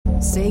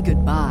Say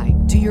goodbye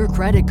to your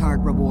credit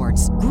card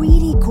rewards.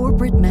 Greedy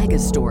corporate mega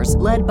stores,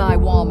 led by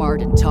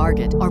Walmart and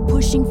Target, are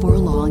pushing for a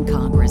law in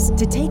Congress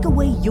to take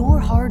away your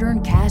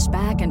hard-earned cash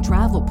back and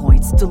travel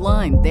points to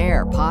line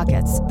their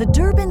pockets. The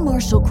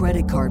Durbin-Marshall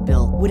credit card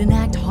bill would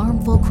enact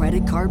harmful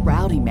credit card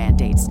routing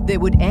mandates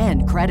that would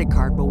end credit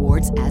card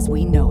rewards as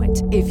we know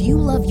it. If you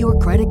love your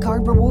credit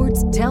card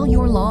rewards, tell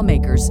your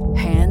lawmakers,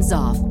 hands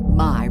off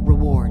my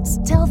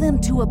rewards. Tell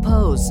them to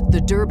oppose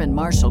the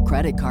Durbin-Marshall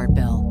credit card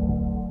bill.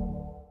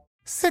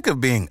 Sick of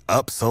being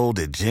upsold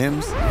at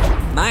gyms?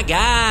 My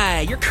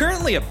guy, you're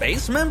currently a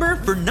base member?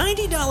 For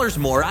 $90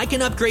 more, I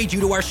can upgrade you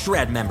to our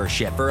Shred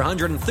membership. For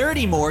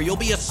 $130 more, you'll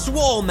be a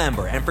Swole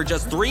member. And for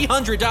just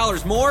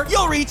 $300 more,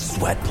 you'll reach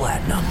Sweat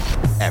Platinum.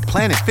 At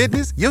Planet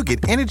Fitness, you'll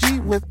get energy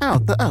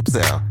without the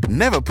upsell.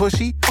 Never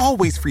pushy,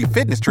 always free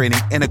fitness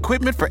training and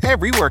equipment for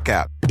every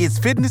workout. It's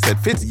fitness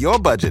that fits your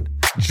budget.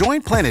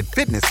 Join Planet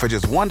Fitness for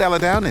just $1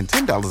 down and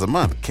 $10 a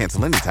month.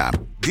 Cancel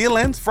anytime. Deal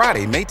ends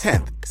Friday, May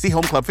 10th. See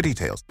Home Club for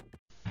details.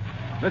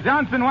 The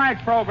Johnson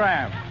Wax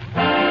Program.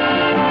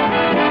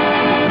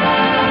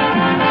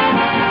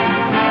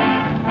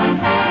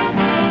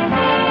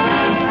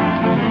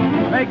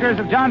 Makers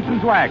of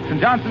Johnson's Wax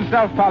and Johnson's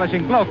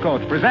Self-Polishing Glow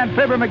Coat present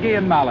Fibber McGee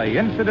and Molly,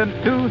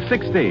 Incident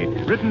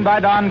 260, written by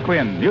Don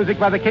Quinn, music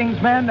by the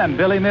Kingsmen and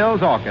Billy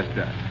Mills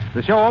Orchestra.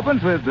 The show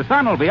opens with The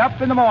Sun Will Be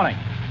Up in the Morning.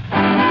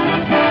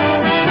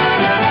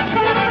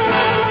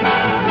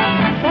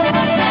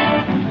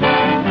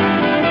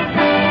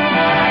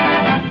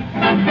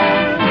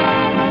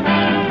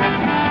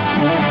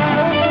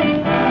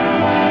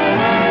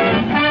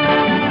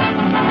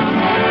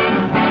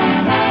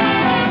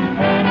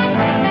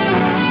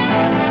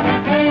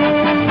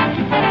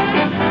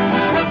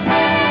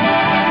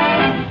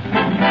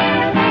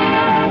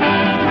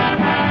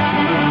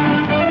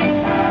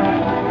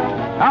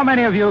 How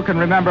many of you can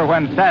remember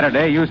when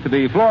Saturday used to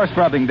be floor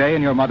scrubbing day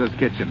in your mother's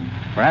kitchen?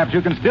 Perhaps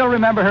you can still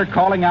remember her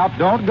calling out,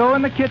 "Don't go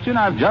in the kitchen,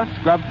 I've just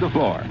scrubbed the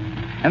floor."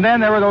 And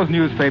then there were those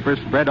newspapers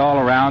spread all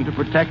around to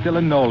protect the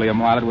linoleum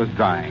while it was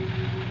drying.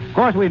 Of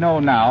course, we know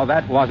now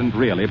that wasn't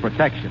really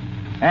protection,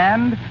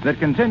 and that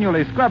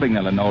continually scrubbing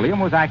the linoleum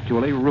was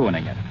actually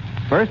ruining it.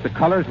 First, the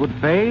colors would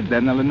fade,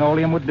 then the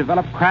linoleum would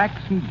develop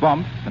cracks and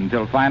bumps,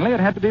 until finally it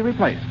had to be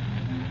replaced.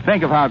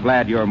 Think of how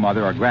glad your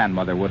mother or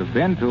grandmother would have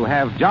been to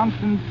have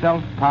Johnson's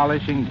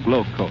Self-Polishing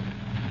Glow Coat.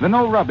 The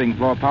no-rubbing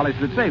floor polish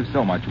that saves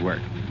so much work,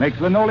 makes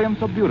linoleum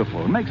so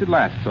beautiful, and makes it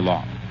last so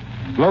long.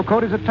 Glow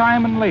Coat is a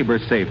time and labor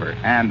saver,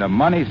 and a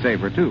money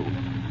saver, too.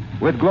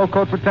 With Glow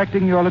Coat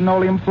protecting your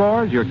linoleum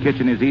floors, your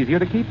kitchen is easier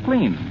to keep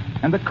clean,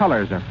 and the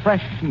colors are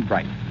fresh and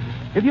bright.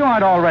 If you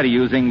aren't already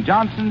using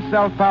Johnson's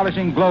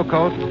Self-Polishing Glow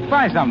Coat,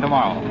 try some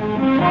tomorrow.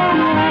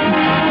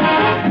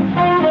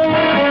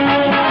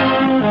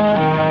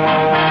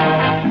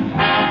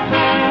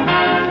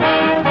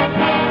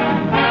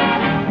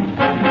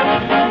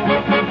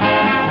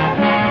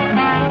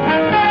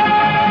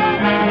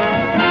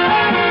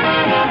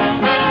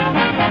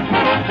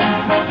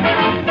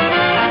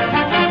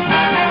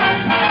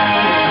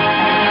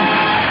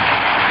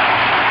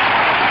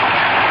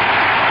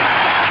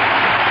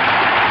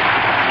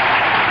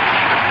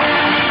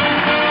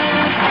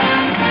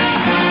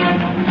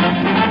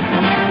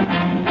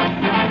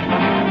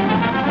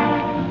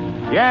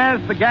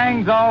 Yes, the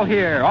gang's all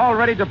here, all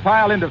ready to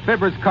pile into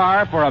Fibber's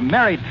car for a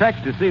merry trek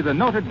to see the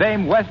Notre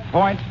Dame West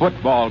Point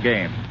football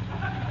game.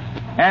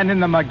 And in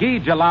the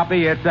McGee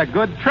Jalopy, it's a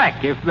good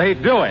trek if they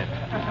do it.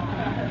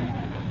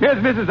 Here's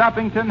Mrs.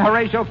 Uppington,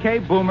 Horatio K.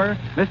 Boomer,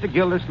 Mr.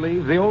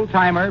 Gildersleeve, the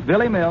old-timer,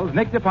 Billy Mills,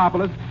 Nick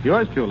DePopoulos,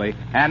 yours truly,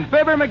 and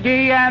Fibber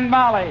McGee and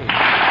Molly.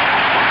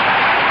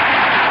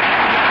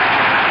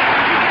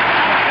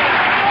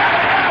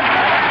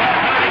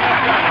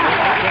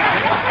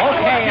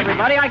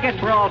 Everybody, I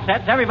guess we're all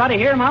set. Is everybody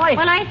here, Molly?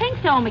 Well, I think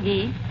so,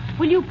 McGee.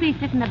 Will you please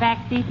sit in the back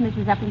seat,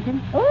 Mrs.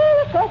 Uppington?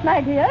 Oh, of course,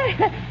 my dear.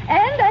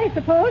 And I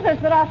suppose, as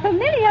there are so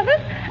many of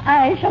us,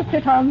 I shall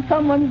sit on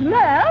someone's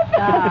lap.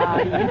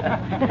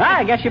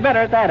 I guess you better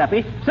at that,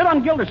 Uppy. Sit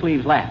on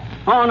Gildersleeve's lap.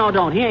 Oh, no,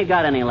 don't. He ain't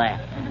got any lap.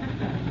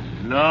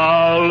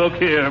 Now, look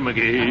here,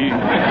 McGee.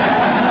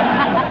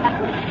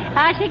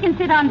 She can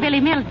sit on Billy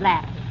Mills'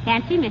 lap.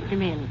 Can't she, Mr.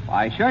 Mills?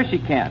 Why, sure she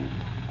can.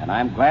 And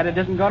I'm glad it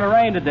isn't going to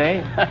rain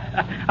today.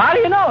 How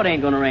do you know it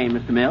ain't going to rain,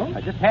 Mr. Mills?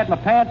 I just had my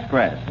pants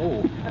pressed.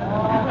 Oh.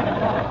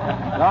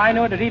 Well, I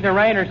knew it'd either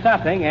rain or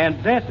something,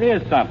 and this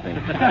is something.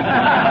 Come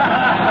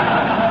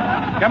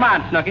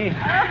on, Snooky.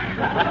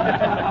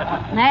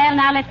 Well,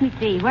 now let me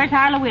see. Where's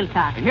Harlow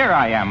Wilcox? Here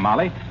I am,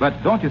 Molly.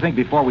 But don't you think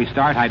before we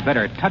start, I'd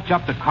better touch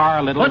up the car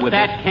a little Put with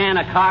that can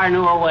of car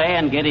new away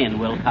and get in,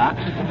 Wilcox.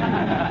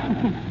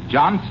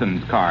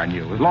 Johnson's car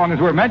new. As long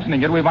as we're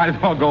mentioning it, we might as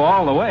well go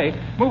all the way.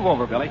 Move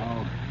over, Billy.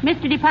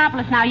 Mr.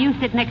 DePopoulos, now you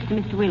sit next to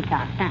Mr.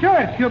 Wilcox, huh?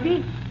 Sure,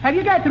 Snoopy. Have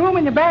you got room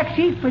in the back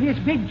seat for this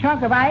big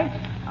chunk of ice?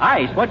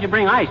 Ice? What'd you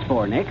bring ice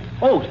for, Nick?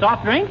 Oh,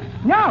 soft drink?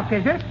 No,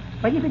 Fizzer.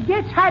 But if it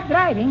gets hot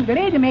driving, the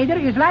radiator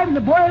is liable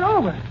to boil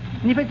over.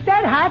 And if it's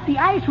that hot, the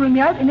ice will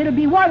melt and it'll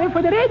be water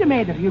for the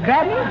radiator. You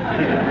got me?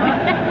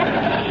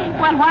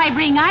 Well, why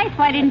bring ice?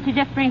 Why didn't you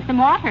just bring some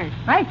water?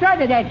 I thought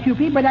of that,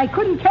 Cupid, but I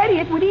couldn't carry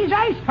it with these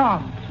ice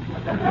tongs.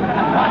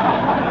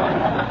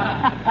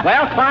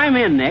 Well, climb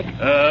in, Nick.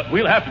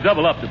 We'll have to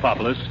double up,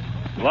 Topopoulos.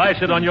 Will I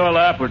sit on your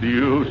lap, or do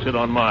you sit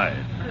on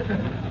mine?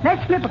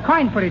 Let's flip a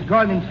coin for it,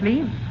 Golden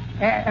Sleeve.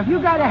 Have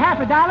you got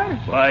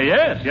 $50? Why,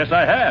 yes,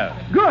 I have.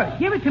 Good.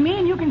 Give it to me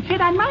and you can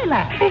sit on my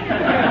lap.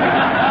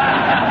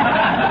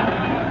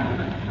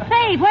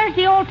 Say, where's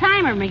the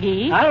old-timer,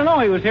 McGee? I don't know.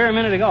 He was here a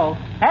minute ago.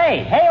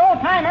 Hey,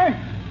 old-timer.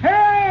 Here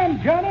I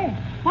am, Johnny.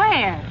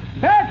 Where?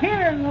 Back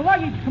here in the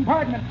luggage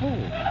compartment full.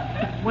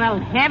 Well,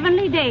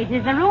 heavenly days.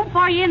 Is there room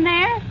for you in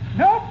there?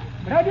 Nope,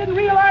 but I didn't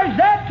realize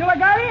that till I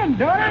got in,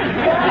 Johnny.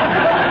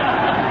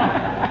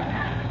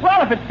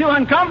 Well, if it's too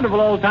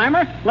uncomfortable,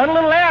 old-timer, let a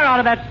little air out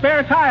of that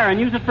spare tire and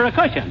use it for a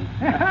cushion.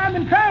 I've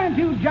been trying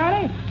to,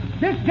 Johnny.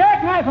 This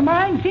jackknife of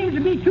mine seems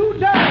to be too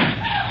dark.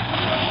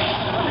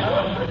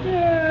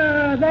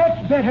 Yeah,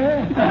 that's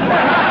better.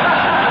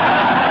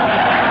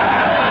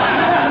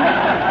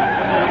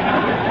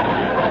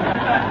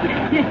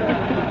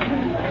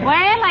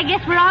 Well, I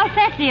guess we're all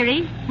set,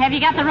 dearie. Have you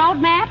got the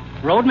road map?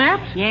 Road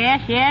maps?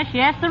 Yes,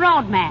 the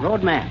road map.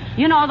 Road maps.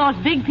 You know those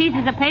big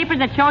pieces of paper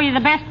that show you the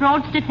best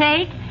roads to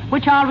take,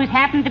 which always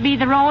happen to be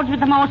the roads with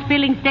the most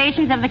filling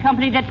stations of the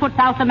company that puts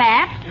out the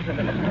maps?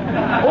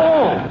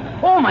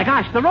 Oh, my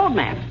gosh, the road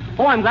maps.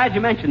 Oh, I'm glad you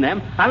mentioned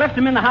them. I left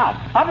them in the house.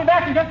 I'll be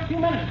back in just a few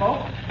minutes,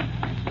 folks.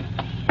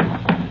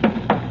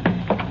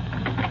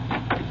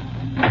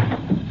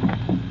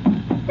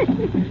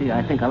 See,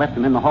 I think I left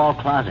them in the hall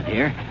closet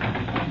here.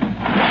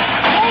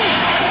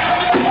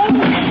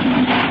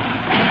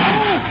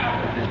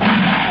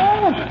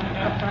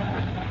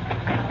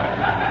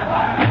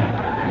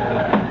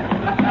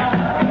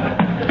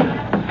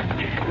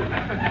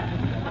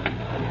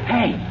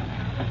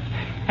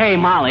 Hey,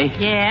 Molly.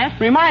 Yes?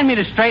 Remind me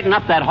to straighten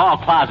up that hall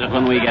closet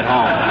when we get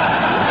home.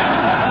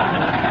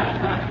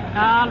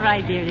 All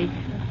right, dearie.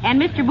 And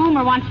Mr.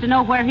 Boomer wants to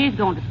know where he's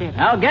going to sit.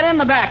 Now, get in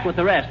the back with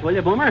the rest, will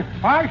you, Boomer?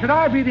 Why should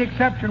I be the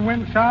exception,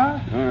 Winsor?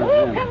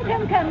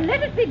 Come.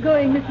 Let us be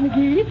going, Miss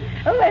McGee.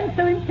 Oh, I'm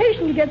so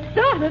impatient to get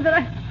started that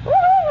I...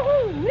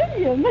 Oh,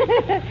 William.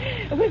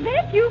 Was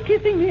that you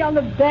kissing me on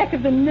the back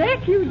of the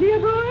neck, you dear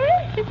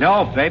boy?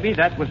 No, baby,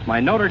 that was my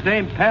Notre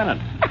Dame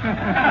pennant.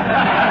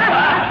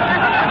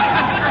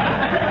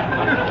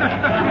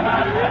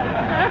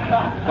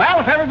 Well,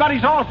 if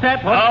everybody's all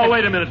set...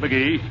 Wait a minute,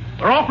 McGee.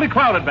 We're awfully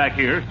crowded back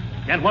here.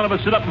 Can't one of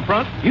us sit up in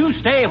front? You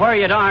stay where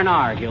you darn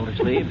are,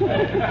 Gildersleeve.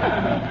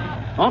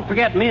 Don't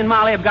forget, me and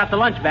Molly have got the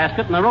lunch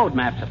basket and the road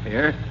maps up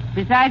here.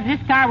 Besides, this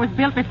car was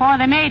built before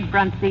they made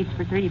front seats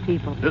for 3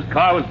 people. This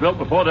car was built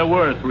before there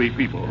were 3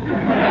 people.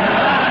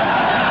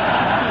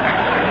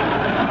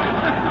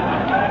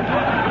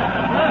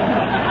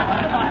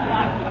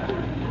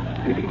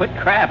 Quit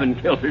crabbing,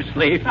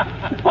 Gildersleeve.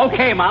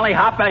 Okay, Molly,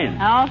 hop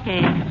in.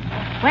 Okay.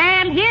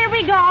 Well, here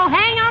we go.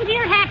 Hang on to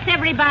your hats,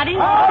 everybody.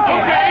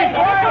 Okay.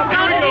 This is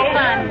going to be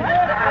fun.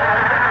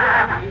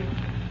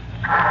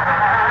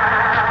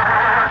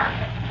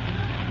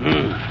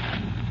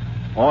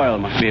 Oil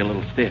must be a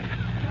little stiff.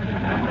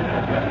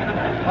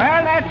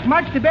 Well, that's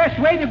much the best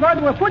way to go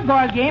to a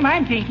football game,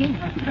 I'm thinking.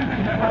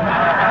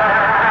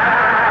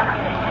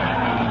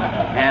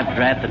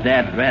 Dad-drat the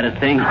dad-dratted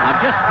thing.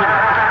 Now, just...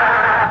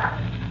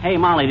 Hey,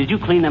 Molly, did you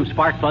clean them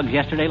spark plugs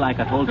yesterday like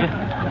I told you?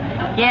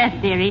 Yes,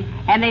 dearie.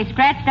 And they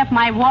scratched up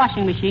my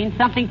washing machine,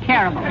 something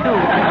terrible, too.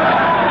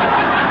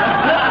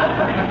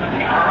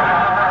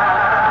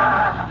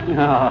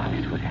 Oh,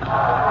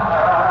 sweetheart.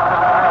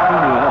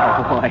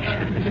 Oh, I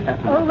should have...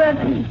 Oh, well,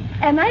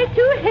 am I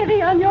too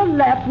heavy on your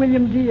lap,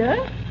 William,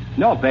 dear?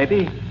 No,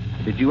 baby.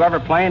 Did you ever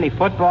play any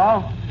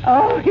football?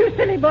 Oh, you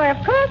silly boy, of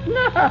course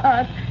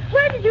not.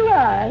 Why did you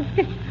ask?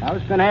 I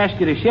was going to ask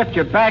you to shift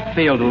your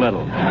backfield a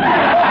little.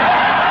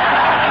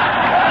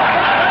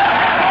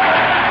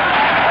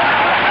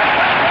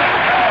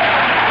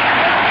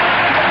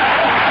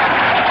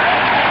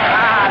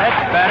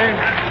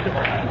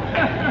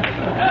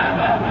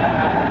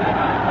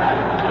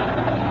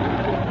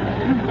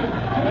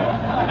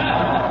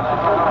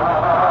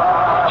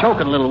 Choke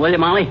it a little, will you,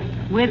 Molly?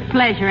 With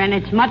pleasure, and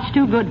it's much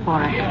too good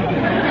for us.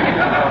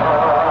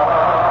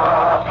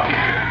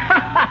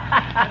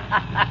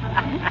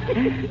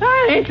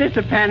 Ain't this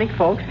a panic,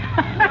 folks?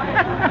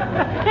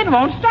 It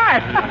won't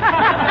start.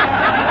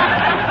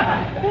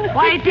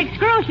 Why, it's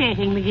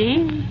excruciating,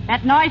 McGee.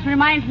 That noise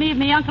reminds me of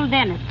my Uncle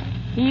Dennis.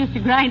 He used to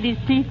grind his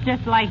teeth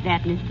just like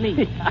that in his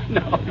sleep. I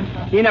know.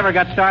 He never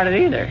got started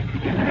either.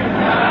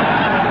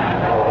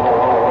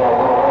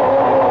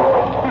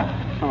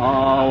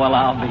 Oh, well,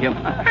 I'll be him.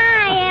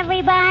 Hi,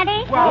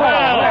 everybody.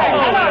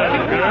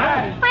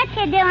 What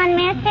you doing,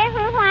 mister?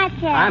 What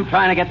you? I'm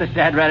trying to get this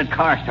dad-ratted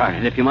car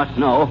started, if you must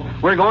know.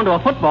 We're going to a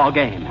football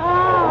game.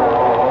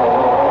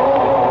 Oh,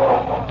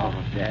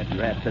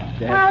 dad-rat,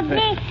 well,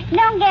 gee,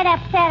 don't get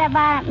upset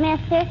about it,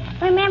 mister.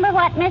 Remember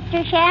what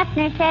Mr.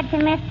 Schaffner said to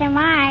Mr.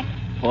 Mark.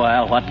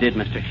 Well, what did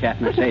Mr.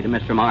 Schaffner say to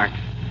Mr. Mark?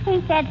 He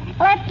said,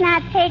 let's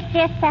not take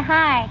this to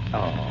heart.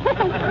 Oh.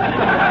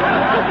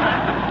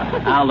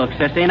 Now, look,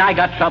 Sissy, and I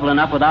got trouble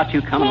enough without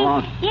you coming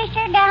along. You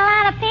sure got a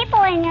lot of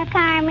people in your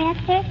car,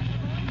 mister.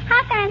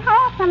 How can it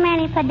hold so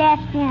many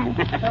pedestrians?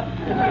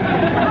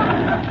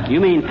 You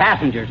mean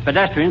passengers.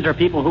 Pedestrians are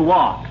people who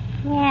walk.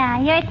 Yeah,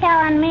 you're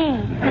telling me.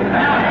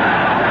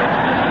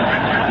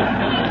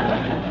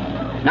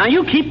 Now,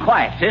 you keep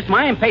quiet, sis.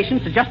 My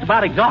impatience is just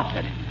about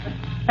exhausted.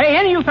 Hey,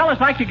 any of you fellas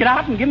like to get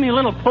out and give me a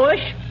little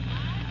push?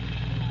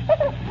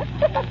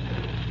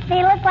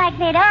 They look like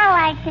they'd all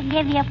like to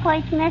give you a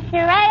push, mister,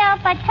 right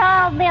off a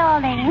tall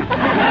building.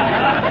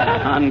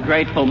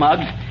 Ungrateful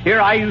mugs.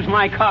 Here I use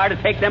my car to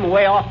take them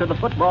away off to the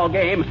football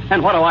game,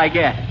 and what do I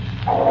get?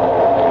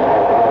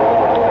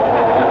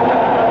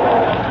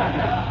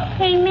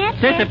 Hey,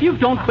 mister. Sis, if you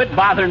don't quit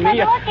bothering me...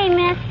 Good looking,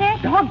 mister.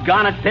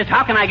 Doggone it, sis.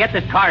 How can I get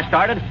this car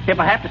started if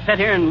I have to sit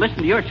here and listen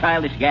to your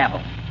childish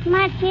gabble?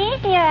 Much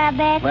easier, I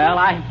bet. Well,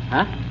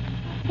 Huh?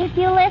 If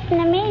you listen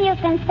to me, you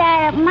can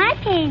start up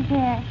much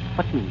easier.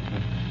 What do you mean,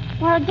 sis?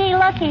 Well, gee,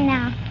 looky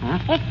now. Huh?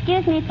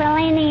 Excuse me for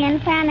leaning in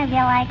front of you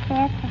like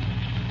this.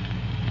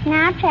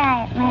 Now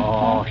try it, mister.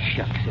 Oh,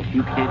 shucks, if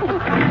you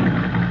can't...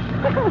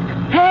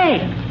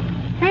 Hey,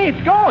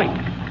 it's going.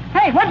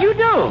 Hey, what'd you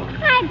do?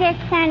 I just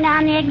turned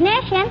on the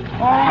ignition.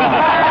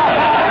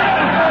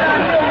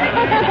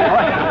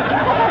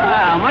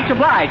 Well, much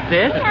obliged,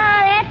 sis. Oh,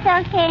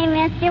 that's okay,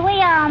 mister.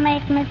 We all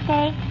make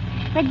mistakes.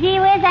 But gee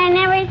whiz, I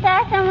never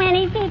saw so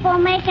many people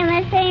making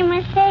the same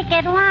mistake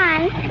at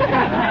once. So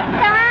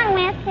long,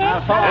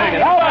 mister.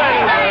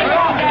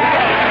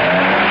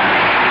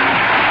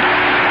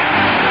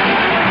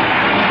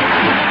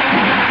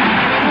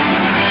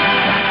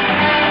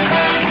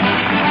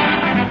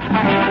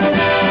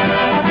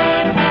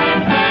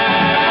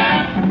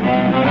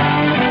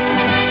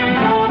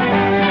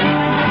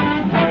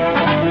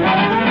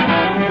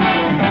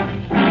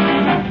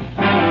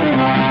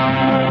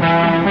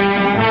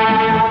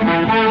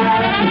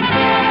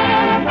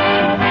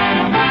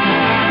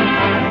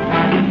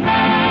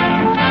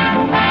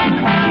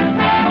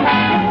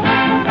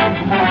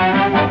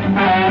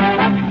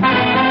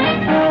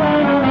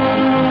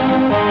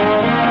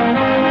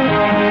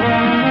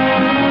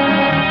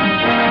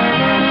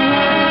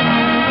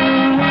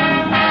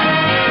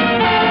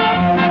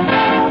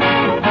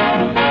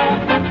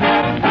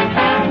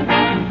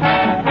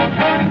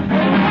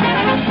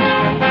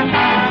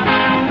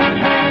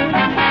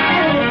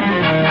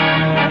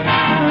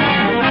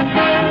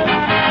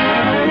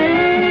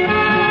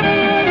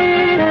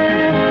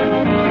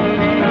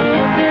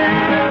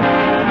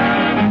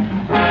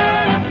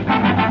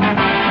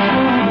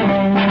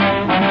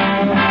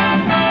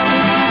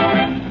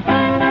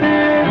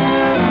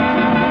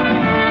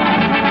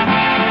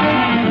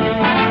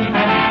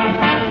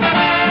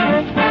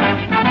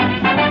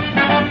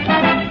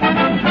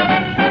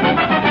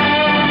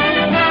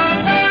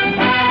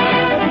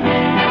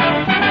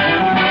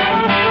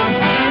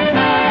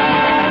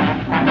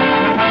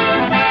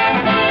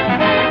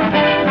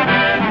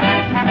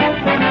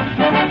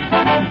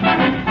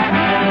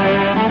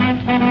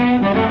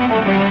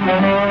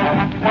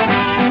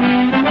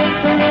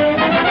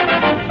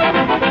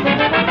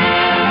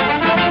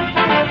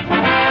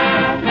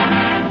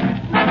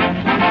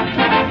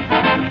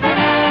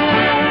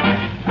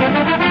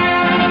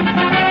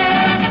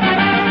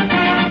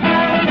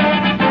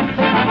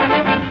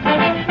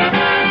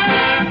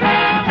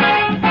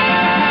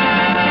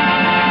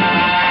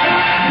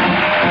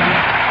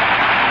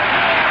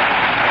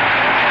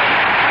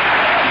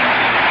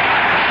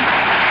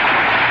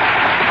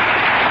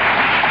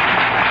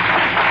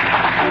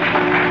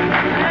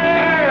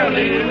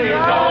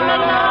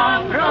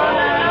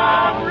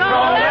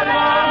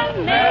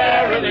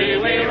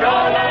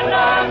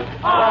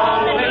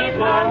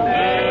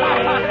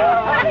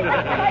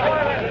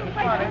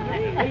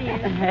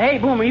 Hey,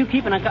 Boom, are you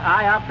keeping an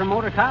eye out for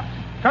motor cops?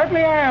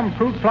 Certainly I am,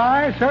 Fruit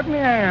Fly. Certainly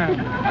am.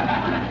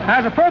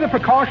 As a further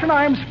precaution,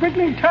 I am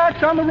sprinkling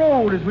tacks on the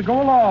road as we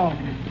go along.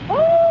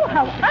 Oh,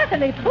 how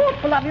utterly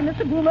thoughtful of you,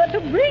 Mr. Boomer, to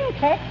bring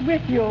tacks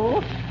with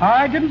you.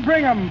 I didn't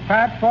bring them,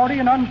 fat, 40,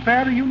 and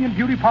unfair reunion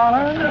beauty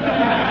parlor.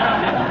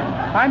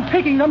 I'm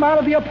picking them out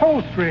of the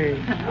upholstery.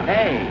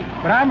 Hey.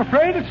 But I'm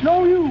afraid it's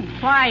no use.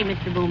 Why,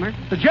 Mr. Boomer?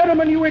 The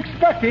gentleman you were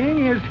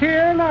expecting is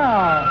here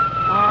now.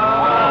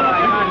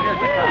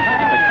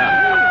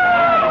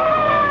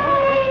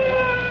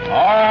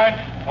 All right,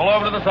 pull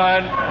over to the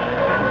side.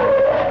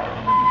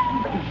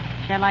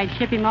 Shall I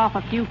chip him off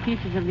a few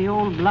pieces of the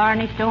old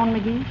Blarney Stone,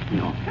 McGee?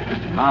 No,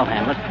 I'll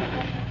handle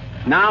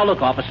it. Now,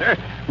 look, officer,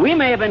 we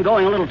may have been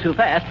going a little too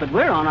fast, but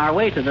we're on our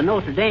way to the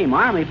Notre Dame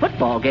Army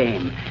football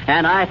game.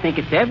 And I think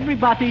it's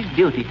everybody's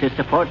duty to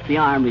support the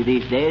Army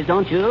these days,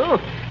 don't you?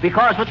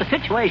 Because with the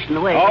situation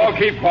the way... Oh,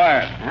 keep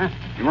quiet. Huh?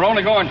 You were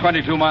only going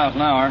 22 miles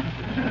an hour.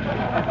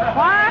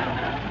 What?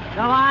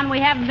 Go on, we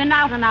haven't been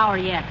out an hour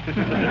yet.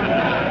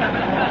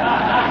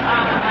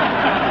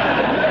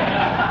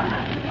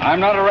 I'm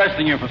not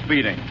arresting you for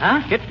speeding. Huh?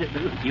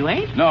 You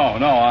ain't? No,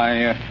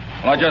 I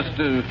just...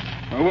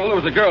 well, there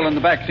was a girl in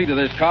the back seat of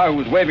this car who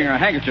was waving her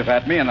handkerchief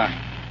at me, and I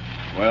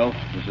Well,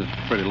 this is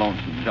a pretty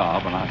lonesome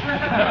job, and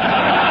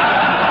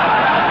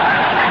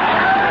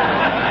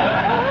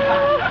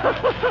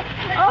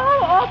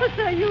Oh,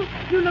 officer, you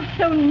look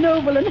so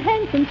noble and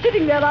handsome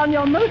sitting there on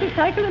your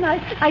motorcycle, and I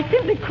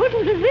simply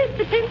couldn't resist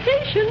the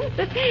temptation.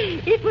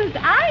 It was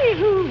I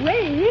who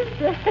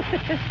waved.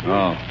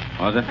 Oh,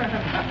 was it?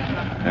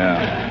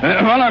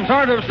 Yeah. Well, I'm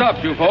sorry to have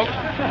stopped you folks.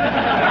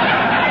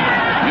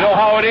 You know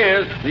how it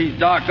is. These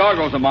dark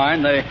goggles of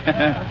mine, they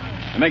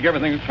make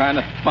everything kind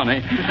of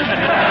funny.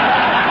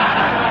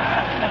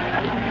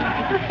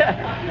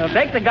 Now,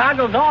 take the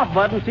goggles off,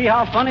 Bud, and see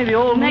how funny the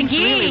old moose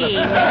really looks.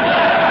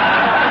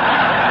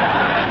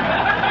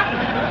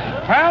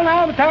 Well,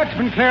 now the talk's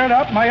been cleared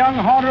up, my young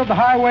haunter of the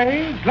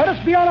highways. Let us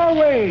be on our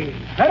way.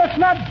 Let us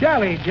not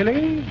dally,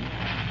 Gilly.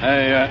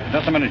 Hey,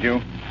 just a minute,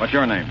 you. What's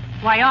your name?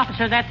 Why,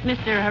 officer, that's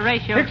Mr.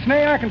 Horatio.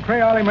 Ixnay, I can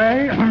pray, Ollie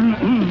May.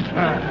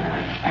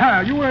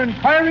 You were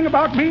inquiring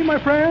about me, my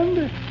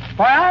friend?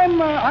 Why,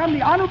 I'm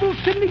the Honorable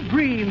Sidney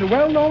Green, the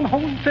well-known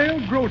wholesale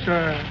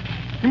grocer.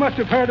 You must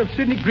have heard of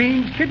Sidney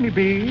Green's kidney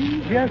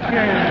beans. Yes,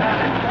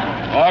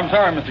 yes. Oh, I'm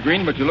sorry, Mr.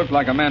 Green, but you look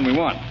like a man we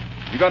want.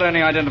 You got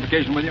any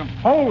identification with you?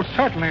 Oh,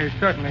 certainly.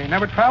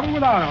 Never traveled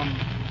without them.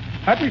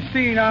 Let me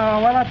see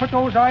now. Well, I put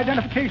those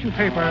identification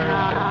papers.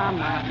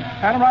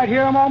 Had them right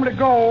here a moment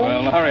ago.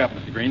 Well, hurry up,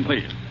 Mr. Green,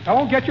 please.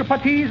 Don't get your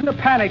puttees in a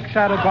panic,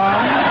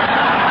 Saddlebum.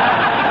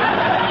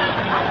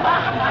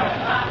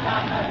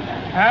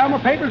 My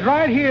paper's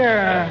right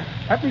here.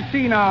 Let me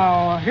see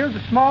now. Here's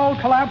a small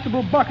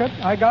collapsible bucket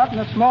I got in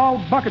a small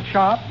bucket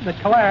shop that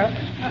collapsed.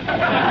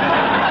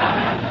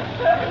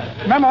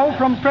 Memo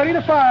from Freddy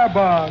the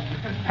Firebug.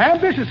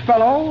 Ambitious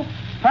fellow,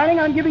 planning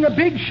on giving a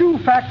big shoe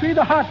factory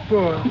the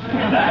hotfoot.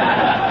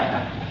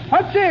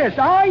 What's this?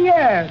 Ah,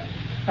 yes.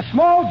 A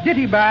small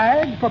ditty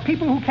bag for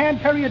people who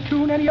can't carry a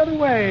tune any other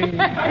way.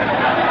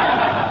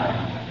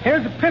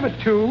 Here's a pivot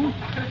tube.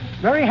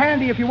 Very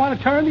handy if you want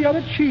to turn the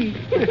other cheek.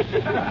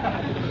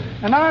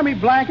 An army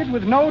blanket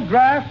with no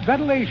draft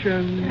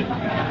ventilation.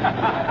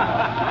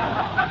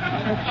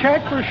 A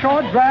check for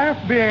short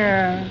draft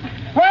beer.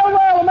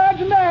 Well,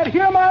 imagine that.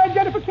 Here are my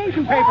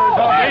identification papers.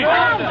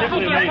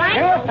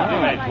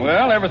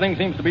 Well, everything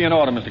seems to be in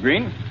order, Mr.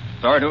 Green.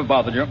 Sorry to have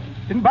bothered you.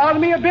 Didn't bother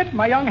me a bit,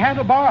 my young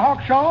handlebar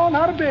Hawkshaw,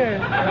 not a bit.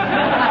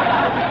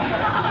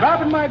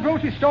 Drop in my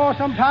grocery store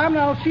sometime,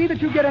 and I'll see that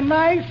you get a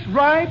nice,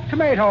 ripe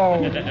tomato.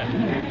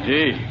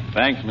 Gee,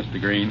 thanks, Mr.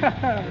 Green.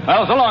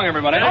 Well, so long,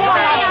 everybody. Don't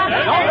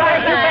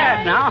drive too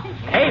fast now.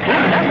 Hey, boy,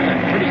 that was a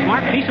pretty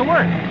smart piece of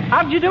work.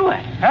 How'd you do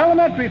it?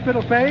 Elementary,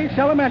 Fiddleface,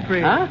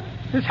 elementary. Huh?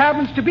 This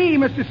happens to be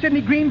Mr.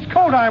 Sidney Green's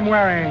coat I'm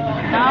wearing.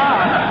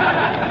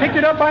 Oh. Picked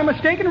it up by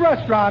mistake in a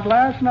restaurant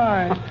last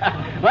night.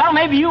 Well,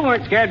 maybe you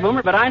weren't scared,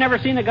 Boomer, but I never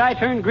seen a guy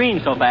turn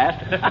green so fast.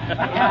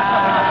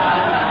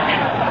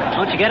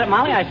 Don't you get it,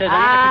 Molly? I said...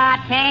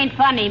 Tain't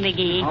funny,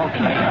 McGee.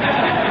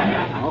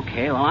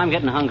 Okay, well, I'm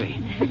getting hungry.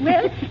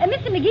 Well,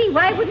 Mr. McGee,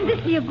 why wouldn't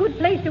this be a good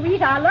place to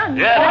eat our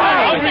lunch?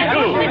 How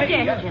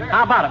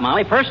about it,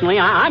 Molly? Personally,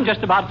 I'm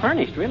just about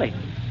furnished, really.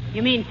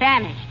 You mean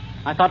famished?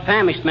 I thought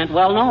famished meant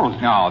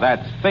well-known. No,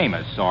 that's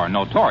famous or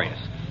notorious.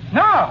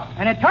 No,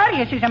 a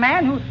notorious is a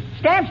man who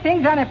stamps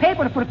things on a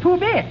paper for 2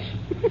 bits.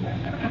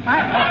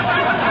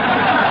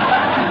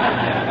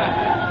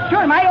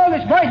 Sure, my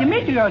oldest boy,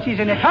 Demetrios, he's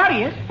a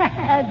notorious.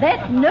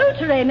 That's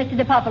notary, Mr.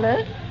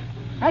 DePopoulos.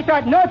 I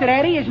thought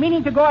notary is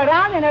meaning to go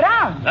around and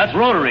around. That's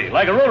Rotary,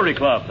 like a Rotary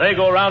Club. They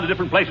go around to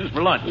different places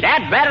for lunch.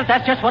 Dad, bet it,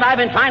 that's just what I've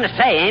been trying to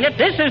say, ain't it?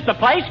 This is the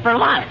place for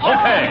lunch.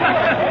 Okay.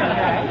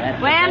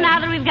 Well, now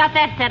that we've got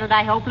that settled,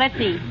 I hope. Let's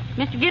see.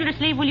 Mr.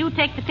 Gildersleeve, will you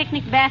take the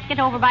picnic basket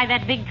over by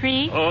that big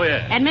tree? Oh,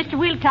 yeah. And Mr.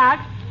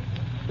 Wilcox.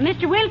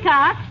 Mr.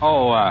 Wilcox?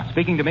 Oh,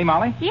 speaking to me,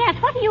 Molly? Yes,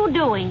 what are you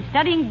doing?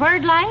 Studying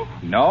bird life?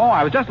 No,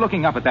 I was just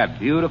looking up at that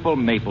beautiful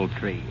maple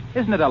tree.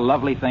 Isn't it a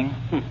lovely thing?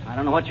 I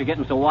don't know what you're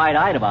getting so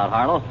wide-eyed about,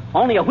 Harlow.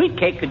 Only a wheat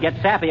cake could get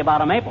sappy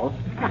about a maple.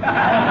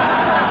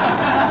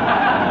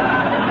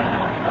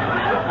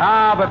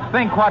 But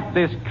think what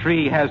this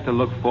tree has to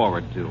look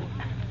forward to.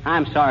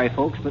 I'm sorry,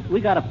 folks, but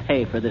we got to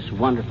pay for this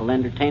wonderful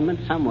entertainment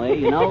some way,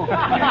 you know.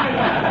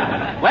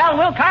 Well,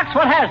 Wilcox,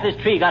 what has this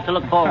tree got to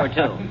look forward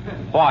to?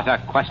 What a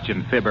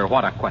question, Fibber,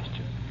 what a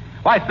question.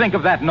 Why, think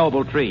of that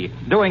noble tree,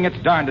 doing its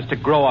darndest to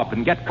grow up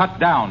and get cut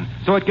down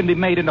so it can be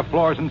made into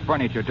floors and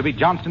furniture, to be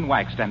Johnston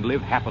waxed and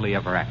live happily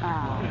ever after.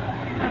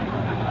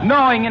 Oh.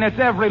 Knowing in its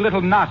every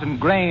little knot and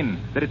grain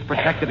that it's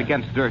protected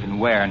against dirt and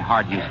wear and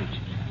hard usage.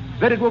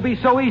 That it will be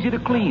so easy to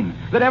clean,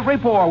 that every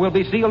pore will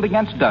be sealed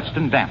against dust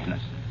and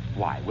dampness.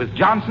 Why, with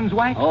Johnson's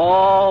wax?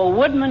 Oh,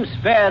 woodman,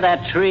 spare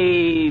that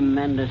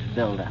tremendous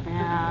builder.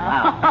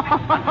 Wow.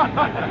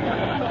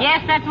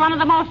 Yes, that's one of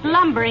the most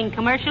lumbering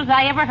commercials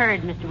I ever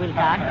heard, Mr.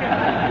 Wilcox.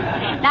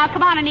 Now,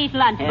 come on and eat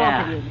lunch, both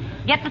of you.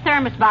 Get the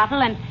thermos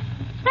bottle and...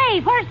 Say,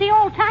 where's the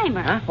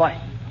old-timer? Huh? What?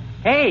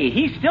 Hey,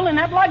 he's still in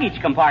that luggage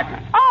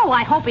compartment. Oh,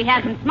 I hope he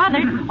hasn't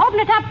smothered. Open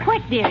it up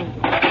quick, dearie.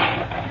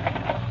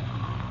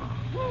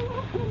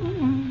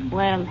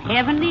 Well,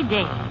 heavenly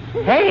day.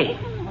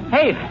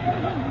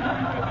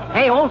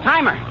 Hey,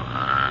 old-timer.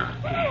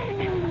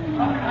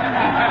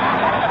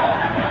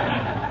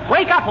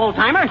 Wake up,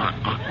 old-timer.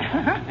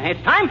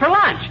 It's time for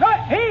lunch.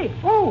 Hey,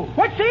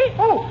 what's he?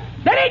 Oh,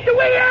 that ain't the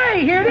way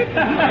I heard it.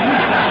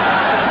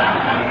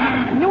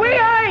 The way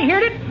I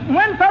heard it,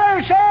 one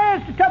feller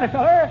says to t'other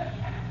feller,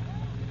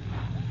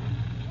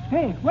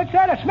 hey, what's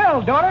that I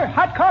smell, daughter?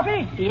 Hot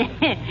coffee?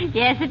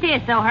 Yes, it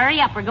is, so hurry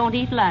up. We're going to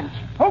eat lunch.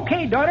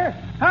 Okay, daughter,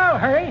 I'll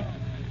hurry.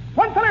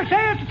 One feller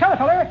says to t'other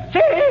feller,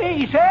 say,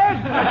 he says,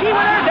 I see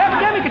one of those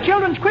epidemic of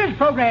children's quiz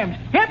programs.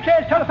 Yep,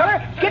 says t'other feller,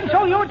 it's getting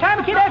so the old time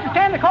a kid has to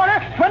stand in the corner,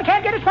 one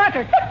can't get a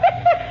sponsor.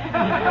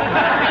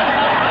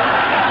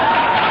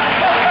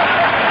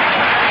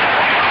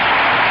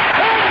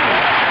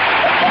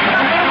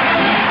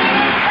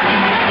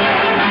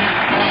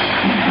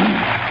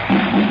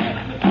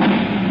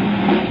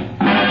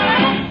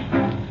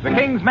 The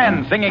King's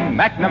Men singing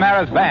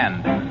McNamara's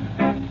Band.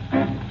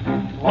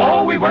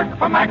 Oh, we work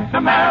for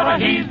McNamara,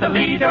 he's the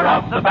leader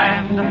of the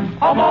band.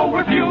 Although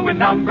we're few in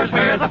numbers,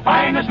 we're the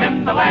finest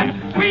in the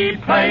land. We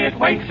play at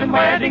wakes and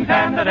weddings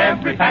and at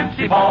every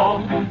fancy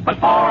ball. But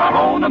for our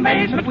own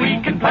amazement,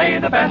 we can play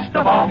the best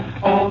of all.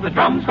 Oh, the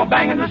drums go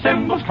banging, the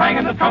cymbals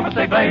clanging, the trumpets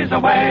they blaze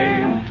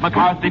away.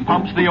 McCarthy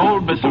pumps the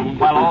old bassoon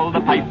while all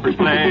the pipers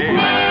play.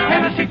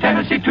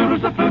 Tennessee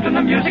toodles the flute and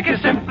the music is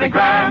simply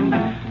grand.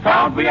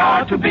 Proud we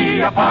are to be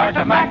a part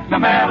of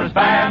McNamara's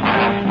band.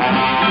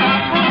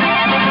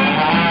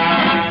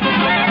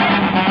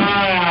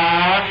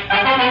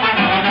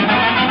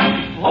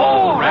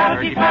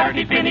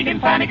 Flaherty, Finnegan,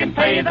 Flanagan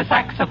play the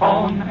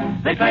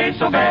saxophone. They play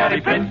so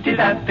very pretty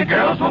that the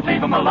girls won't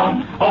leave them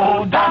alone.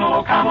 Oh,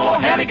 Donald, O'Connell,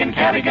 O'Hannigan,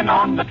 Kerrigan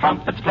on the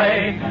trumpets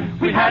play.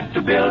 We had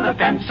to build a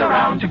fence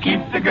around to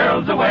keep the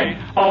girls away.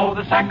 Oh,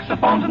 the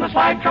saxophones and the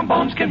slide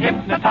trombones can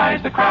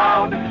hypnotize the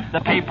crowd.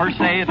 The papers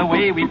say the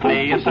way we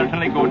play is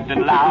certainly good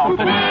and loud.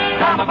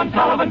 Donovan,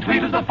 Sullivan,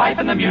 Tweedles, the fife,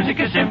 and the music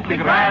is simply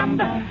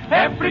grand.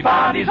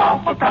 Everybody's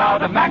awful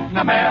proud of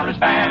McNamara's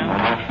band.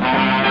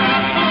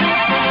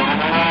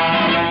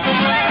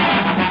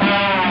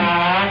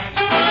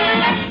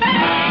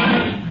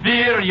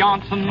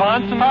 Janssen,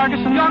 Ferguson,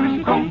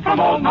 Jorgensen come from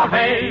old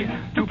Norway.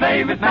 To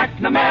play with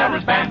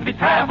McNamara's band, we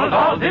traveled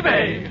all the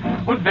way.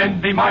 Und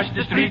wenn we march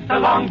the street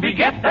along, we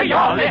get a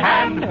jolly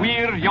hand.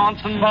 We're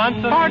Janssen,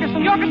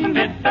 Ferguson, Jorgensen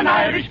with an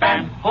Irish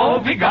band. Oh,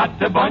 we got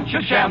a bunch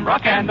of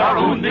shamrock and our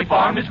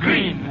uniform is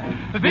green.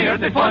 We're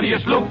the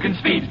funniest looking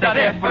Swedes that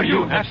ever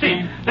you have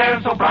seen.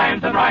 There's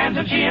O'Briens and Ryans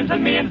and Sheehan's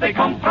and Means, they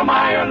come from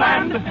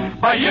Ireland.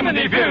 By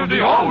Yemeni, we're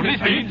the only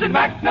Swedes in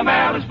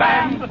McNamara's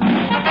band.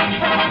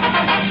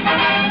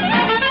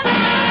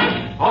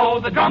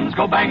 Oh, the drums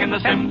go banging, the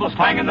cymbals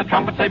clanging, the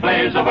trumpets they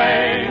blaze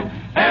away.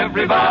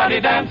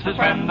 Everybody dances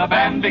when the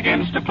band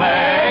begins to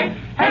play.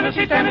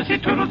 Tennessee,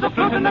 toodles the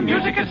flute and the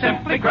music is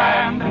simply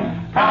grand.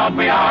 Proud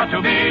we are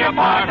to be a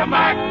part of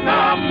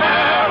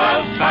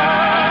McNamara's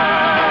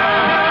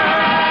band.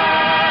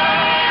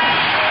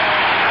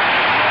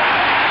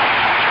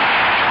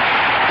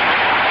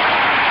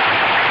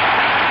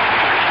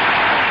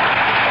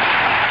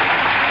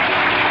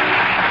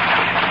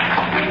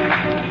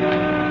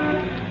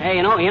 Hey,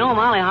 you know,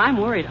 Molly, I'm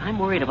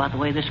worried about the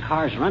way this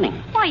car's running.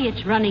 Why,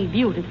 it's running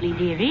beautifully,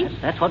 dearie.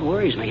 That's what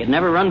worries me. It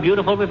never run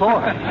beautiful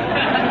before.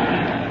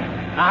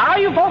 Now, how are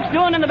you folks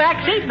doing in the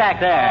back seat back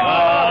there?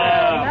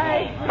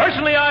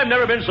 Personally, I've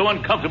never been so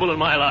uncomfortable in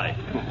my life.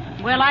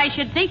 Well, I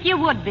should think you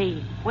would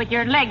be, with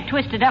your leg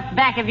twisted up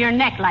back of your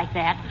neck like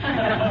that.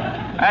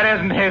 That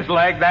isn't his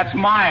leg, that's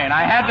mine.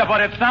 I had to put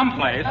it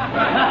someplace.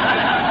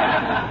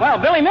 Well,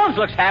 Billy Mills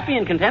looks happy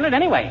and contented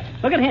anyway.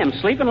 Look at him,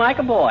 sleeping like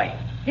a boy.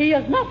 He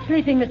is not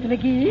sleeping, Mr.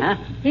 McGee. Huh?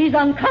 He's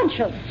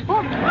unconscious.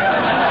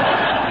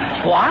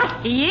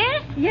 What? He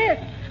is? Yes.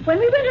 When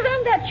we went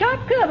around that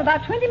sharp curve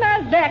about 20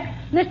 miles back,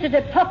 Mr.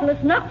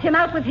 DePopoulos knocked him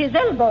out with his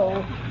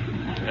elbow.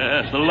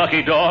 Yes, the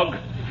lucky dog.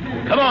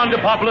 Come on,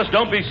 DePopoulos,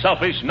 don't be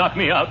selfish. Knock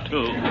me out,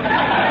 too.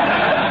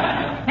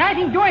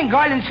 Nothing doing,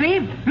 Golden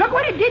Sleeve. Look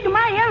what it did to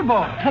my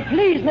elbow.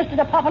 Please, Mr.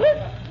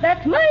 DePopoulos,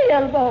 that's my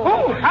elbow.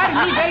 Oh,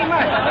 pardon me very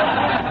much.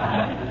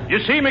 You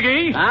see,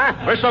 McGee? Huh?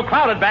 We're so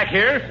crowded back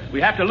here, we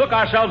have to look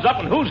ourselves up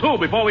and who's who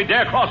before we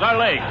dare cross our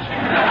legs.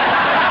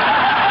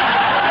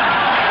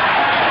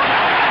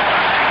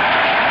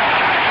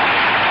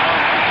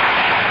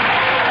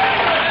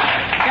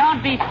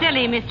 Don't be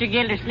silly, Mr.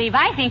 Gildersleeve.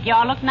 I think you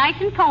all look nice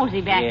and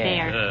cozy back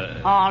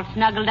there. All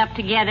snuggled up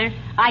together.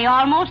 I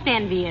almost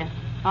envy you.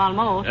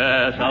 Almost.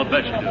 Yes, I'll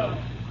bet you do.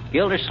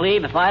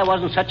 Gildersleeve, if I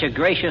wasn't such a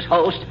gracious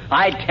host,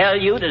 I'd tell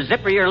you to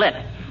zipper your lip.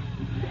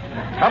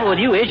 Trouble with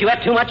you is you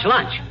ate too much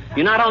lunch.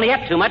 You not only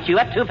ate too much, you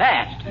ate too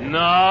fast.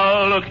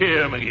 Now, look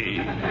here, McGee.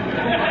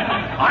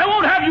 I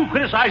won't have you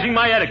criticizing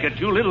my etiquette,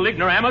 you little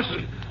ignoramus.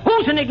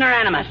 Who's an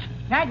ignoramus?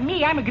 Not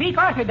me. I'm a Greek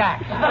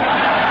Orthodox.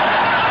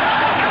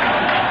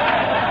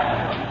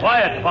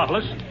 Quiet,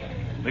 Populus.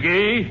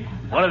 McGee,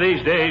 one of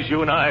these days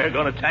you and I are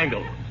going to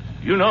tangle.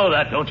 You know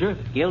that, don't you?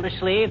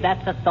 Gildersleeve,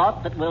 that's a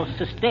thought that will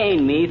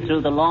sustain me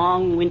through the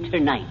long winter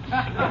nights.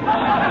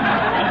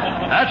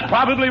 That's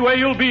probably where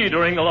you'll be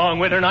during the long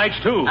winter nights,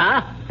 too.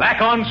 Huh? Back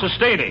on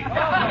sustaining.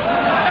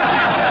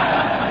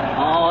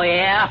 Oh,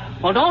 yeah?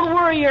 Well, don't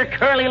worry your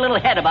curly little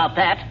head about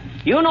that.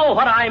 You know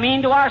what I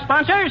mean to our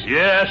sponsors?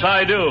 Yes,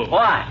 I do.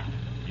 What?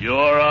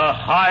 You're a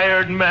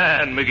hired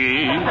man,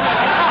 McGee.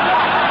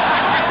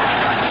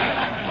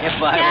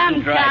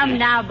 Come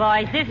now,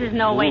 boys. This is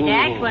no way to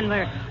act when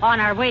we're on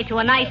our way to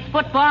a nice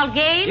football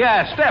game.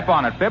 Yeah, step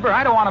on it, Fibber.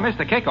 I don't want to miss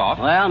the kickoff.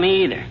 Well,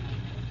 me either.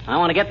 I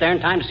want to get there in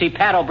time to see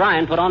Pat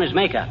O'Brien put on his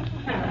makeup.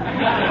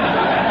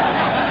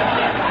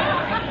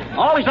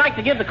 Always like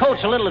to give the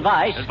coach a little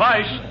advice.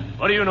 Advice?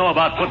 What do you know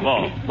about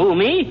football? Who,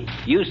 me?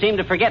 You seem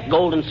to forget,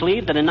 Golden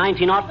Sleeve, that in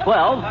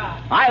 1912,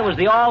 I was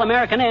the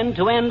All-American end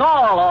to end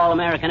all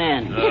All-American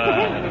ends.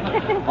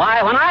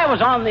 Why, when I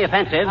was on the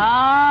offensive...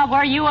 Oh,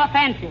 were you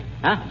offensive?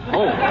 Huh?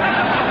 Oh.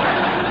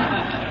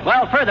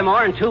 Well,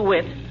 furthermore, and to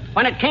wit,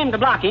 when it came to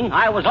blocking,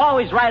 I was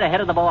always right ahead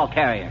of the ball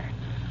carrier.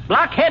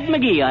 Blockhead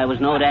McGee, I was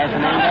known as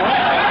in them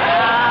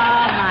days.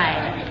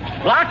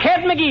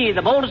 Blockhead McGee,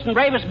 the boldest and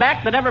bravest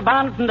back that ever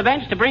bounded from the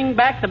bench to bring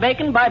back the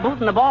bacon by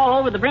booting the ball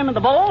over the brim of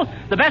the bowl.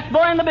 The best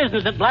boy in the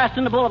business at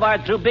blasting the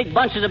boulevard through big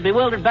bunches of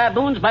bewildered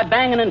baboons by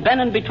banging and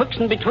bending betwixt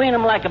and between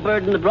them like a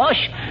bird in the brush.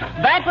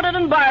 Banqueted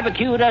and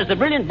barbecued as the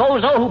brilliant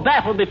bozo who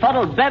baffled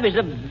befuddled bevies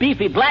of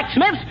beefy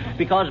blacksmiths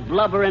because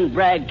blubber and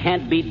brag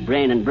can't beat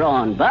brain and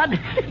brawn, bud.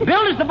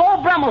 Billed as the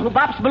Beau Brummel who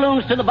bops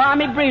balloons to the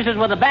balmy breezes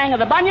with a bang of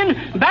the bunion.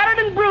 Battered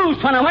and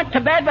bruised when I went to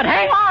bed, but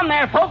hang on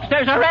there, folks,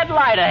 there's a red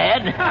light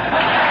ahead.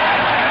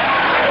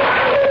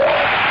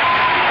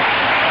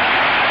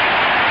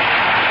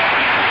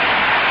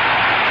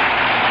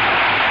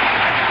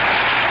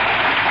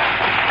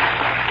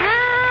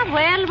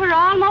 Well, we're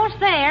almost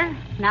there.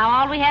 Now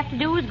all we have to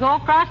do is go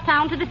across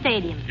town to the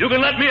stadium. You can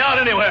let me out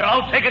anywhere.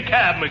 I'll take a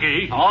cab,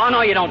 McGee. Oh,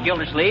 no, you don't,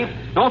 Gildersleeve.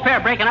 No fair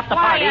breaking up the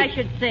party. Why, I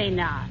should say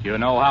not. You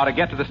know how to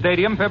get to the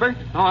stadium, Fibber?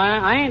 Oh,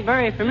 I ain't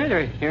very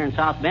familiar here in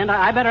South Bend.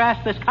 I better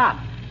ask this cop.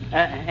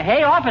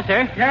 Hey,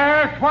 officer.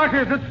 Yes, what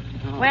is it?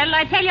 Well,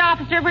 I tell you,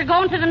 officer, we're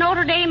going to the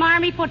Notre Dame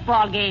Army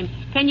football game.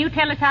 Can you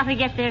tell us how to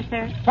get there,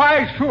 sir?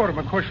 Why, sure,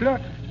 McCushla.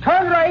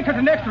 Turn right at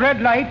the next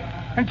red light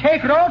and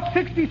take Route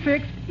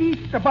 66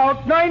 east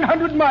about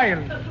 900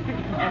 miles.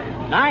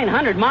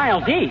 900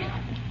 miles east?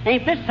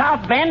 Ain't this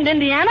South Bend,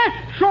 Indiana?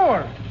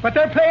 Sure, but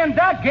they're playing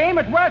that game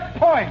at West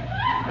Point.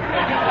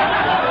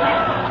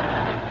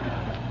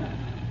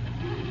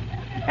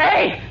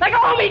 Hey, let go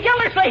of me,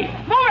 Gildersleeve!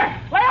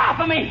 Boomer, lay off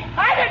of me!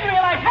 I didn't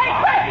realize... Hey,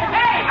 quick!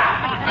 Hey!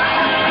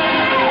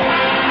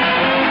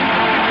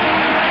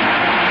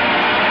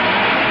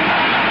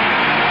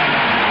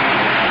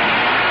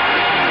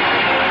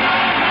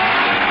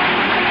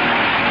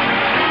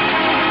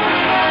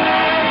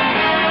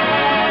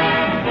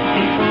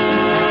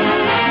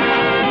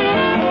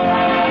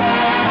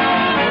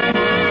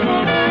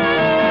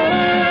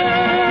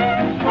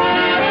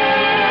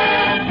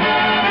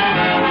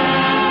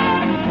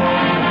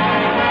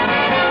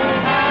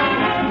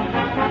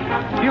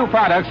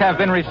 Products have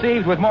been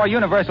received with more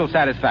universal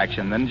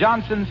satisfaction than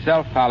Johnson's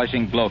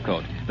self-polishing Glow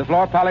Coat, the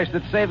floor polish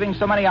that's saving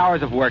so many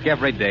hours of work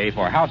every day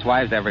for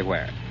housewives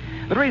everywhere.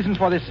 The reason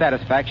for this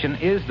satisfaction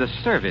is the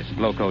service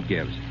Glow Coat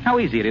gives, how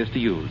easy it is to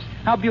use,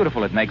 how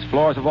beautiful it makes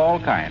floors of all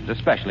kinds,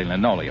 especially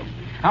linoleum,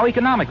 how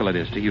economical it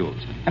is to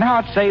use, and how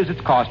it saves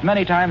its cost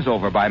many times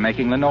over by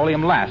making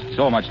linoleum last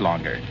so much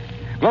longer.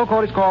 Glow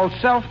Coat is called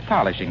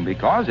self-polishing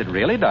because it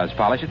really does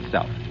polish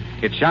itself.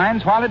 It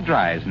shines while it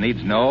dries,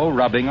 needs no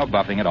rubbing or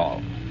buffing at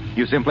all.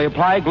 You simply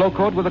apply Glow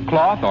Coat with a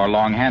cloth or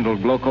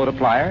long-handled Glow Coat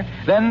applier,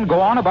 then go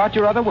on about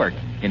your other work.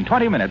 In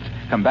 20 minutes,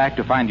 come back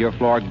to find your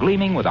floor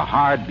gleaming with a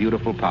hard,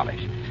 beautiful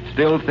polish.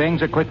 Spilled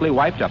things are quickly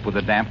wiped up with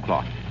a damp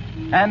cloth.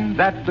 And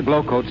that's the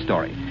Glow Coat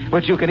story,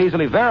 which you can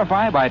easily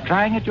verify by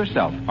trying it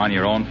yourself on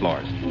your own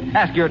floors.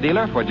 Ask your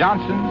dealer for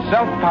Johnson's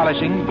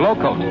self-polishing Glow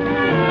Coat.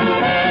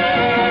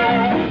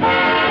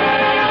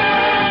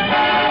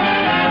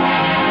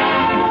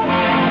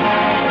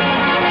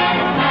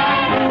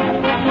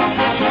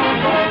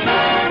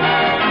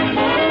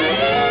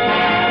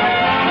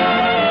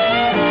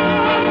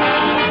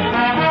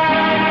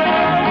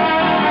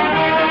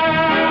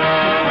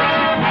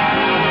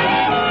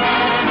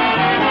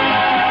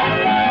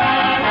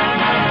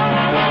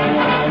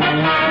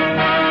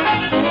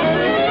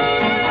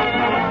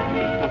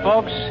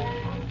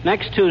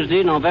 Next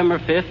Tuesday, November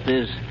 5th,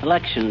 is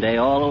Election Day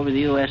all over the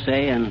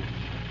USA, and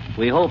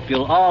we hope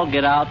you'll all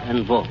get out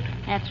and vote.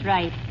 That's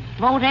right.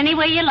 Vote any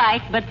way you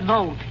like, but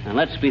vote. And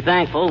let's be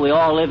thankful we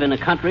all live in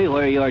a country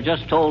where you are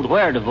just told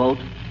where to vote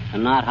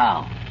and not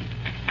how.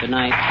 Good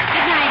night.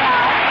 Good night,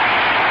 all.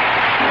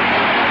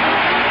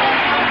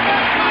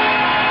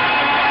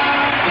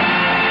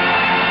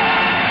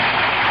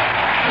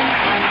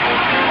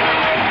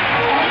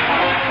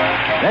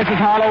 This is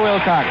Harlow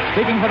Wilcox,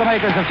 speaking for the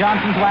makers of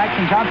Johnson's Wax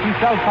and Johnson's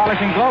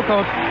Self-Polishing Glow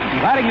Coat,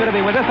 inviting you to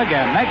be with us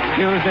again next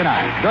Tuesday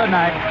night. Good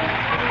night.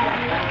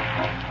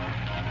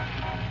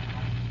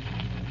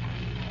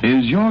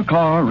 Is your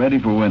car ready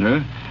for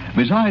winter?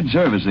 Besides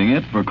servicing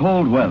it for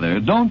cold weather,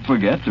 don't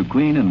forget to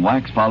clean and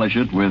wax polish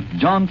it with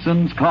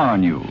Johnson's Car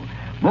New.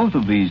 Both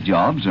of these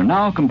jobs are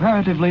now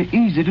comparatively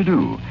easy to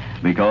do.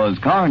 Because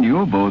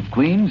Carnu both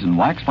cleans and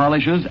wax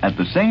polishes at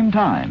the same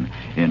time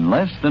in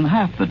less than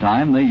half the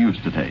time they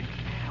used to take.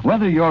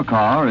 Whether your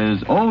car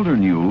is old or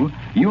new,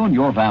 you and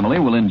your family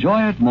will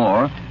enjoy it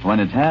more when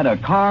it's had a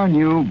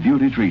Carnu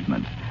beauty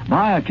treatment.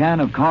 Buy a can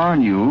of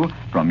Carnu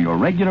from your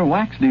regular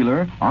wax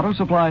dealer, auto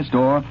supply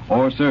store,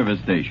 or service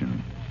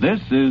station. This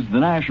is the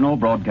National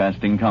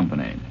Broadcasting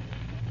Company.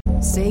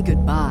 Say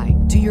goodbye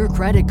to your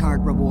credit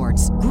card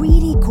rewards.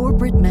 Greedy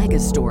corporate mega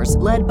stores,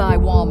 led by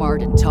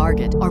Walmart and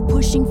Target, are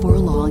pushing for a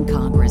law in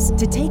Congress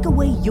to take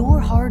away your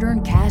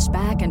hard-earned cash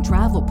back and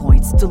travel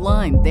points to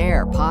line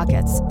their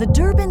pockets. The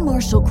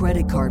Durbin-Marshall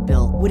credit card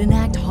bill would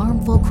enact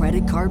harmful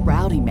credit card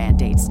routing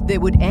mandates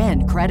that would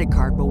end credit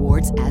card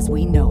rewards as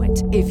we know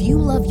it. If you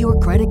love your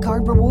credit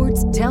card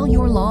rewards, tell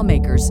your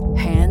lawmakers,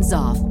 hands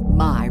off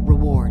my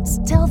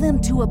rewards. Tell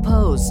them to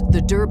oppose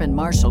the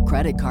Durbin-Marshall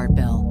credit card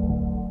bill.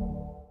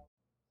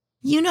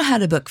 You know how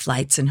to book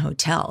flights and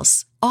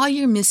hotels. All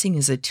you're missing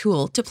is a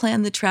tool to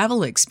plan the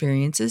travel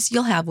experiences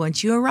you'll have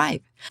once you arrive.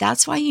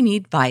 That's why you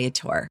need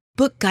Viator.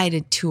 Book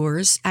guided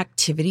tours,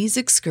 activities,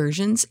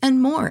 excursions,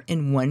 and more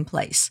in one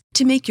place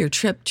to make your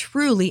trip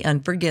truly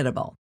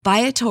unforgettable.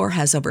 Viator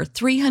has over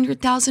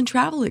 300,000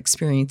 travel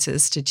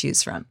experiences to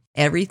choose from.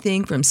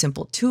 Everything from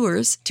simple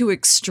tours to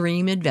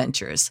extreme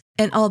adventures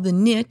and all the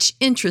niche,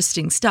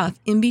 interesting stuff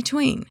in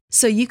between.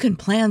 So you can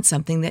plan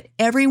something that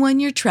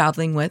everyone you're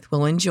traveling with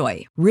will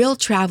enjoy. Real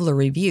traveler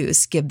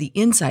reviews give the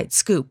inside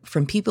scoop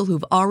from people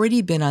who've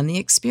already been on the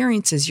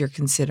experiences you're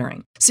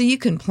considering. So you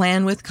can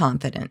plan with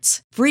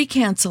confidence. Free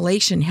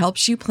cancellation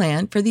helps you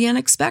plan for the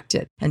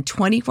unexpected. And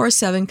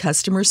 24/7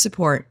 customer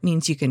support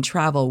means you can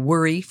travel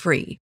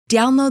worry-free.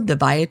 Download the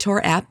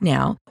Viator app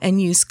now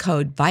and use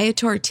code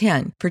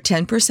Viator10 for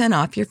 10%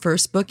 off your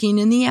first booking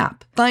in the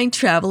app. Find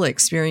travel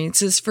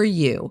experiences for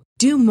you.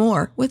 Do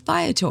more with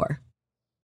Viator.